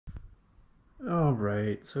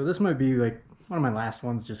Alright, so this might be like one of my last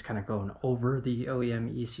ones, just kind of going over the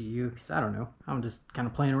OEM ECU, because I don't know, I'm just kind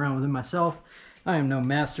of playing around with it myself. I am no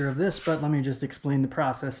master of this, but let me just explain the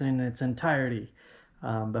process in its entirety.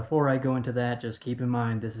 Before I go into that, just keep in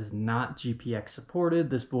mind this is not GPX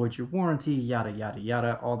supported, this voids your warranty, yada yada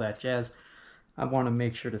yada, all that jazz. I want to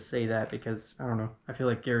make sure to say that because, I don't know, I feel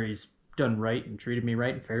like Gary's done right and treated me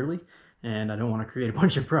right and fairly, and I don't want to create a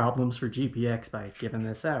bunch of problems for GPX by giving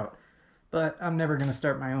this out. But I'm never going to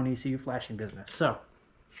start my own ECU flashing business. So,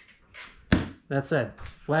 that said,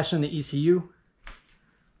 flashing the ECU,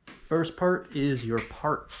 first part is your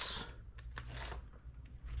parts.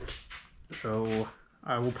 So,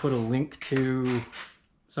 I will put a link to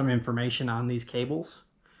some information on these cables.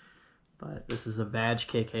 But this is a VAG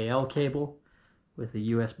KKL cable with a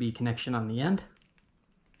USB connection on the end.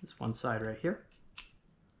 This one side right here.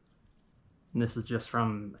 And this is just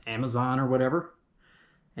from Amazon or whatever.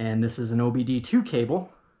 And this is an OBD2 cable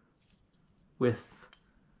with,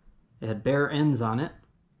 it had bare ends on it,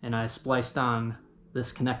 and I spliced on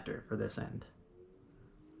this connector for this end.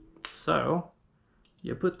 So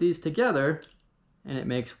you put these together and it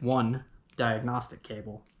makes one diagnostic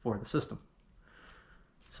cable for the system.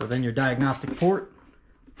 So then your diagnostic port,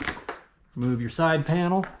 remove your side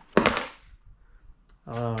panel.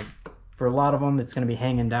 For a lot of them it's going to be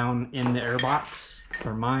hanging down in the air box.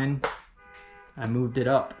 For mine, I moved it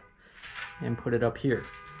up and put it up here.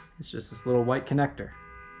 It's just this little white connector,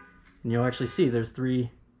 and you'll actually see there's three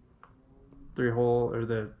hole, or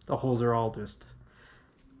the holes are all just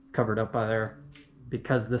covered up by there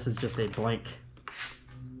because this is just a blank.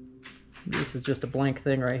 This is just a blank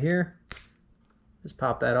thing right here. Just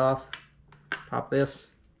pop that off, pop this,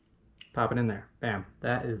 pop it in there. Bam,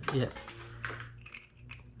 that is it.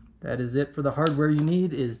 That is it for the hardware you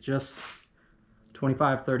need, is just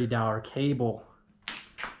 $25, $30 cable.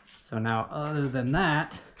 So now, other than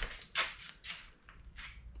that,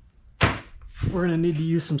 we're going to need to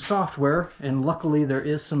use some software, and luckily there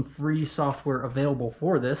is some free software available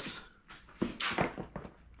for this.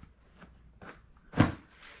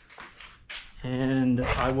 And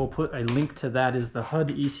I will put a link to that, is the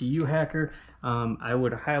HUD ECU Hacker. I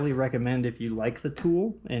would highly recommend, if you like the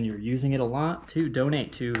tool and you're using it a lot, to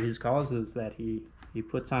donate to his causes that he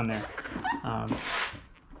puts on there,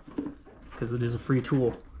 because it is a free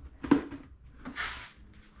tool.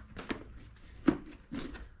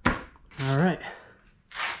 Alright,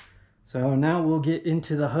 so now we'll get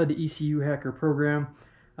into the HUD ECU Hacker program.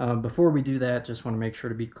 Before we do that, just want to make sure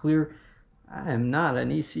to be clear, I am not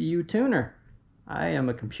an ECU tuner. I am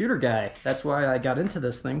a computer guy. That's why I got into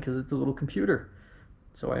this thing, because it's a little computer.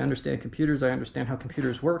 So I understand computers, I understand how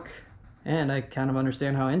computers work, and I kind of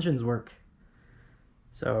understand how engines work.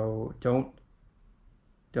 So don't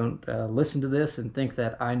listen to this and think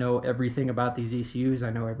that I know everything about these ECUs.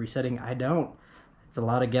 I know every setting. I don't. It's a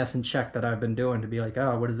lot of guess and check that I've been doing to be like,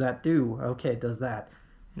 oh, what does that do? Okay, it does that.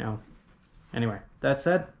 You know. Anyway, that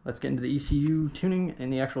said, let's get into the ECU tuning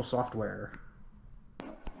and the actual software.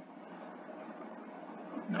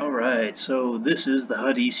 Alright, so this is the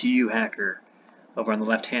HUD ECU Hacker. Over on the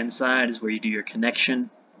left hand side is where you do your connection.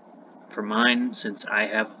 For mine, since I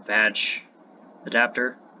have a VAG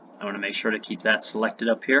adapter, I want to make sure to keep that selected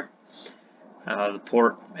up here. The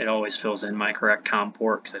port, it always fills in my correct COM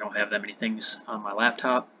port because I don't have that many things on my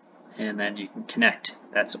laptop. And then you can connect.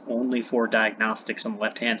 That's only for diagnostics on the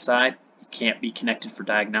left hand side. You can't be connected for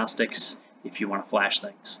diagnostics if you want to flash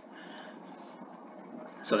things.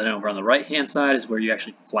 So then over on the right hand side is where you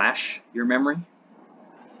actually flash your memory.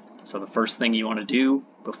 So the first thing you want to do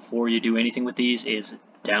before you do anything with these is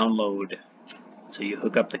download. So you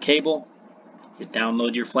hook up the cable, you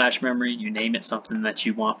download your flash memory, you name it something that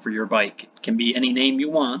you want for your bike. It can be any name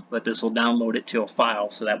you want, but this will download it to a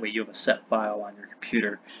file, so that way you have a set file on your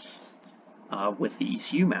computer with the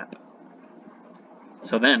ECU map.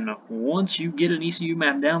 So then, once you get an ECU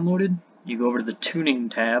map downloaded, you go over to the Tuning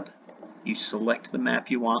tab, you select the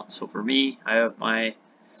map you want. So for me, I have my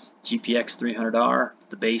GPX300R,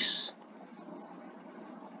 the base.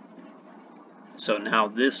 So now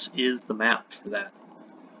this is the map for that.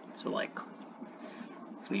 So like,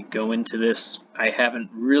 if we go into this, I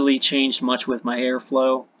haven't really changed much with my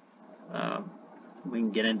airflow. We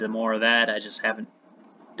can get into more of that. I just haven't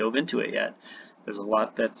dove into it yet. There's a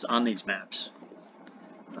lot that's on these maps.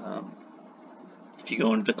 If you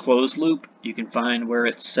go into the closed loop, you can find where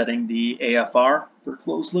it's setting the AFR for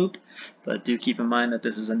closed loop, but do keep in mind that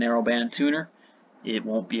this is a narrowband tuner. It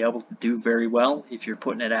won't be able to do very well if you're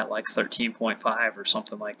putting it at like 13.5 or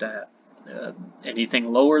something like that. Anything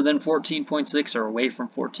lower than 14.6 or away from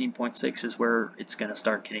 14.6 is where it's going to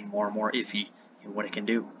start getting more and more iffy in what it can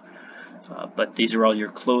do. But these are all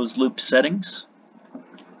your closed loop settings.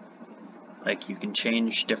 Like you can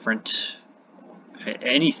change different,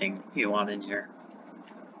 anything you want in here.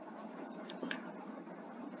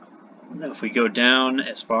 Now if we go down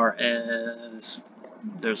as far as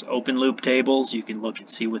there's open loop tables, you can look and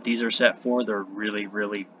see what these are set for. They're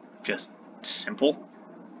really just simple.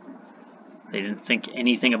 They didn't think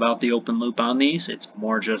anything about the open loop on these. It's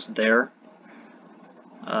more just there.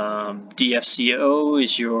 DFCO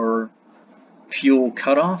is your fuel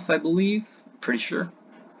cutoff, I believe. Pretty sure.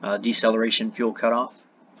 Deceleration fuel cutoff.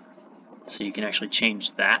 So you can actually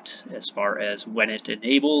change that as far as when it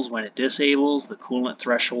enables, when it disables, the coolant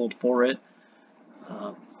threshold for it.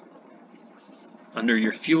 Under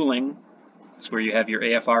your fueling, it's where you have your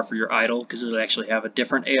AFR for your idle, because it'll actually have a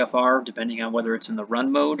different AFR depending on whether it's in the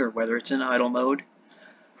run mode or whether it's in idle mode.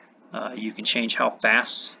 You can change how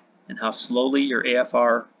fast and how slowly your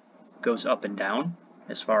AFR goes up and down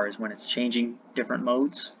as far as when it's changing different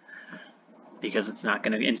modes, because it's not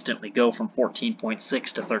going to instantly go from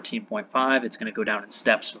 14.6 to 13.5. It's going to go down in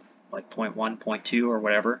steps of like 0.1, 0.2 or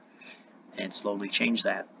whatever, and slowly change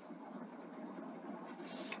that.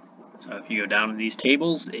 So if you go down in these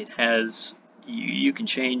tables, it has, you can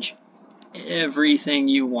change everything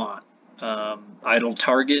you want. Idle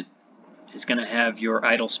target is going to have your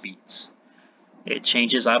idle speeds. It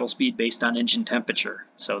changes idle speed based on engine temperature.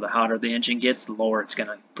 So the hotter the engine gets, the lower it's going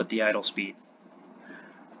to put the idle speed.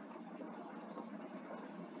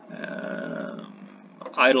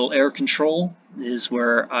 Idle air control is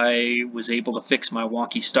where I was able to fix my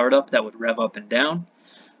wonky startup that would rev up and down.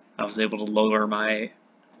 I was able to lower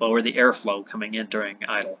the airflow coming in during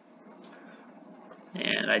idle.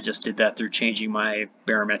 And I just did that through changing my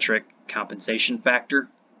barometric compensation factor.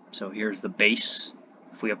 So here's the base.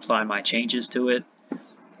 If we apply my changes to it,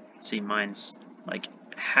 see mine's like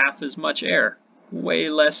half as much air, way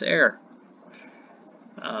less air.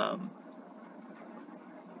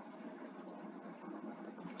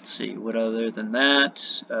 Let's see, what other than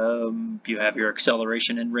that, you have your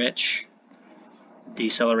acceleration in rich,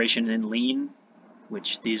 deceleration in lean,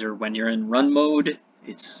 which these are when you're in run mode,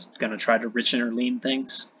 it's going to try to richen or lean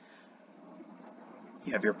things.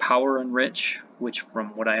 You have your power enrich, which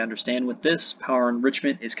from what I understand with this, power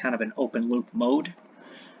enrichment is kind of an open loop mode.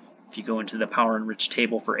 If you go into the power enrich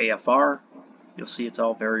table for AFR, you'll see it's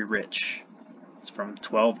all very rich. It's from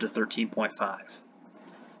 12 to 13.5.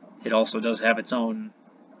 It also does have its own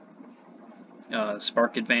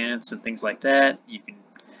spark advance and things like that. You can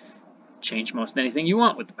change most anything you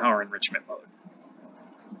want with the power enrichment mode.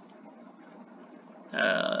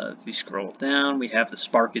 If we scroll down, we have the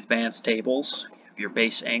spark advance tables. You have your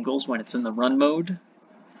base angles when it's in the run mode,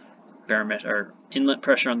 barometer, inlet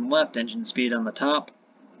pressure on the left, engine speed on the top.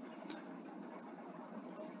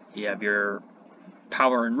 You have your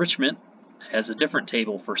power enrichment has a different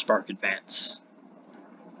table for spark advance.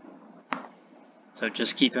 So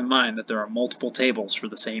just keep in mind that there are multiple tables for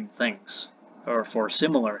the same things, or for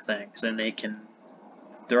similar things, and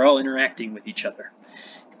they're all interacting with each other.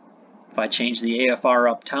 If I change the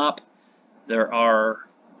AFR up top, there are,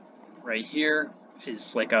 right here,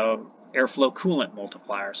 is like a airflow coolant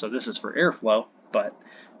multiplier. So this is for airflow, but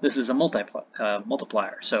this is a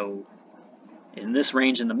multiplier. So in this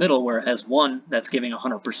range in the middle where it has 1, that's giving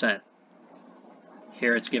 100%.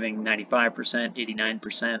 Here it's giving 95%,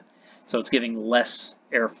 89%. So it's giving less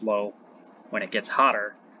airflow when it gets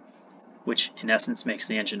hotter, which in essence makes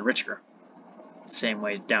the engine richer. Same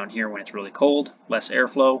way down here when it's really cold, less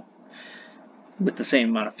airflow. With the same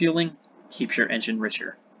amount of fueling, keeps your engine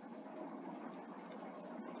richer.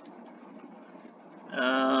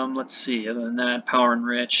 Let's see, other than that, power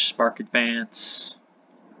enrich, spark advance.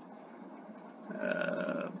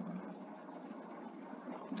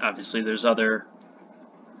 Obviously there's other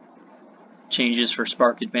changes for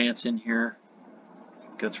spark advance in here.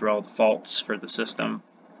 Go through all the faults for the system.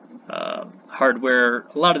 Hardware,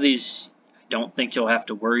 a lot of these I don't think you'll have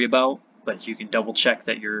to worry about, but you can double check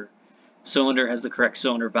that your cylinder has the correct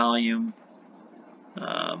cylinder volume.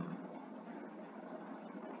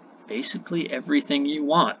 Basically everything you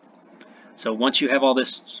want. So once you have all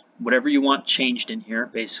this, whatever you want changed in here,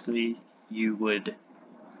 basically you would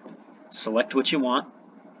select what you want,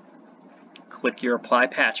 click your apply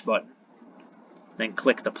patch button, then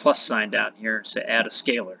click the plus sign down here to add a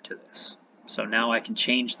scaler to this. So now I can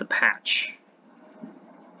change the patch.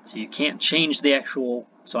 So you can't change the actual,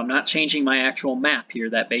 so I'm not changing my actual map here,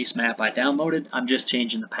 that base map I downloaded, I'm just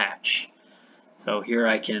changing the patch. So here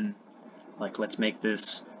I can, like, let's make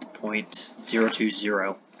this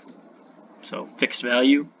 0.020. So fixed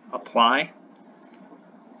value, apply.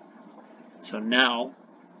 So now,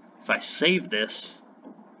 if I save this,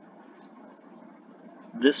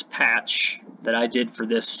 this patch that I did for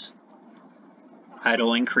this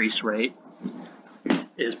idle increase rate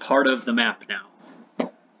is part of the map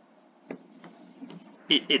now.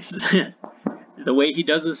 It's the way he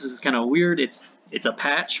does this is kind of weird. It's a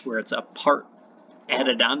patch where it's a part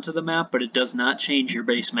added onto the map, but it does not change your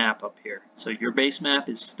base map up here. So your base map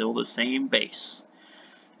is still the same base.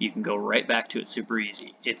 You can go right back to it super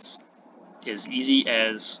easy. It's as easy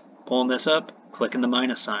as pulling this up, clicking the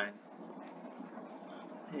minus sign.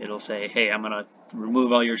 It'll say, hey, I'm gonna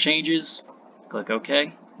remove all your changes. Click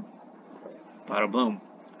OK. Bada boom.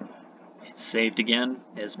 It's saved again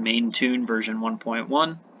as main tune version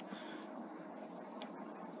 1.1.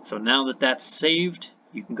 So now that that's saved,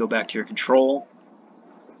 you can go back to your control,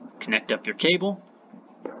 connect up your cable,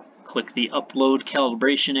 click the upload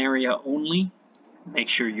calibration area only, make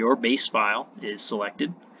sure your base file is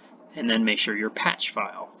selected, and then make sure your patch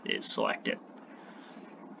file is selected.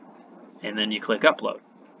 And then you click upload.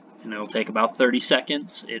 And it'll take about 30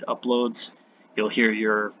 seconds. It uploads. You'll hear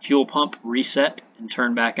your fuel pump reset and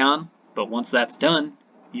turn back on. But once that's done,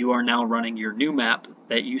 you are now running your new map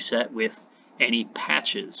that you set with any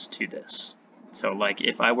patches to this. So like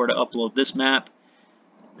if I were to upload this map,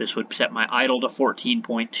 this would set my idle to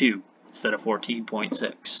 14.2 instead of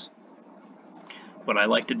 14.6. What I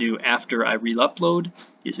like to do after I re-upload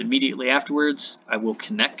is immediately afterwards I will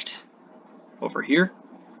connect over here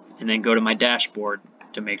and then go to my dashboard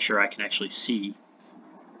to make sure I can actually see.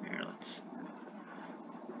 Here,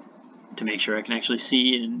 to make sure I can actually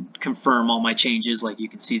see and confirm all my changes. Like you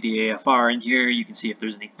can see the AFR in here, you can see if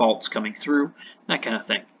there's any faults coming through, that kind of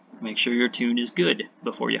thing. Make sure your tune is good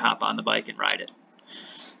before you hop on the bike and ride it.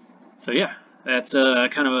 So yeah, that's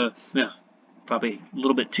kind of a probably a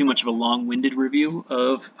little bit too much of a long-winded review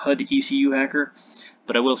of HUD ECU Hacker.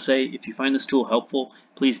 But I will say, if you find this tool helpful,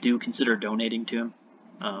 please do consider donating to him.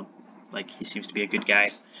 Like he seems to be a good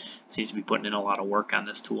guy, seems to be putting in a lot of work on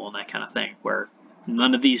this tool and that kind of thing, where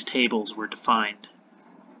none of these tables were defined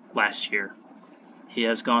last year. He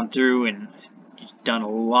has gone through and done a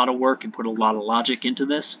lot of work and put a lot of logic into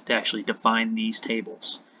this to actually define these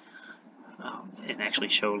tables. And actually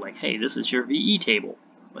show like, hey, this is your VE table.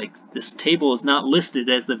 Like this table is not listed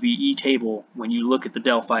as the VE table when you look at the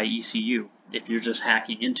Delphi ECU. If you're just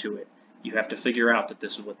hacking into it, you have to figure out that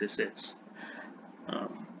this is what this is.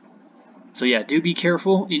 So yeah, do be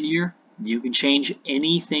careful in here. You can change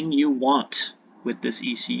anything you want with this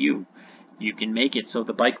ECU. You can make it so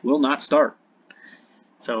the bike will not start.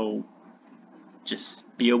 So just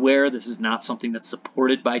be aware this is not something that's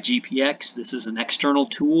supported by GPX. This is an external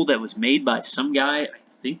tool that was made by some guy, I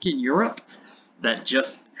think in Europe, that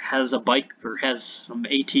just has a bike or has some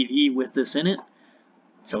ATV with this in it.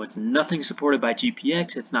 So it's nothing supported by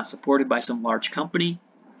GPX. It's not supported by some large company.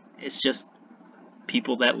 It's just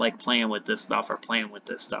people that like playing with this stuff are playing with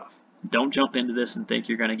this stuff. Don't jump into this and think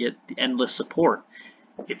you're going to get endless support.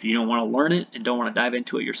 If you don't want to learn it and don't want to dive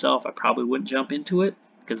into it yourself, I probably wouldn't jump into it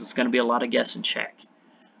because it's going to be a lot of guess and check.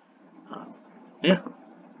 Yeah,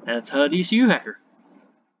 that's HUD ECU Hacker.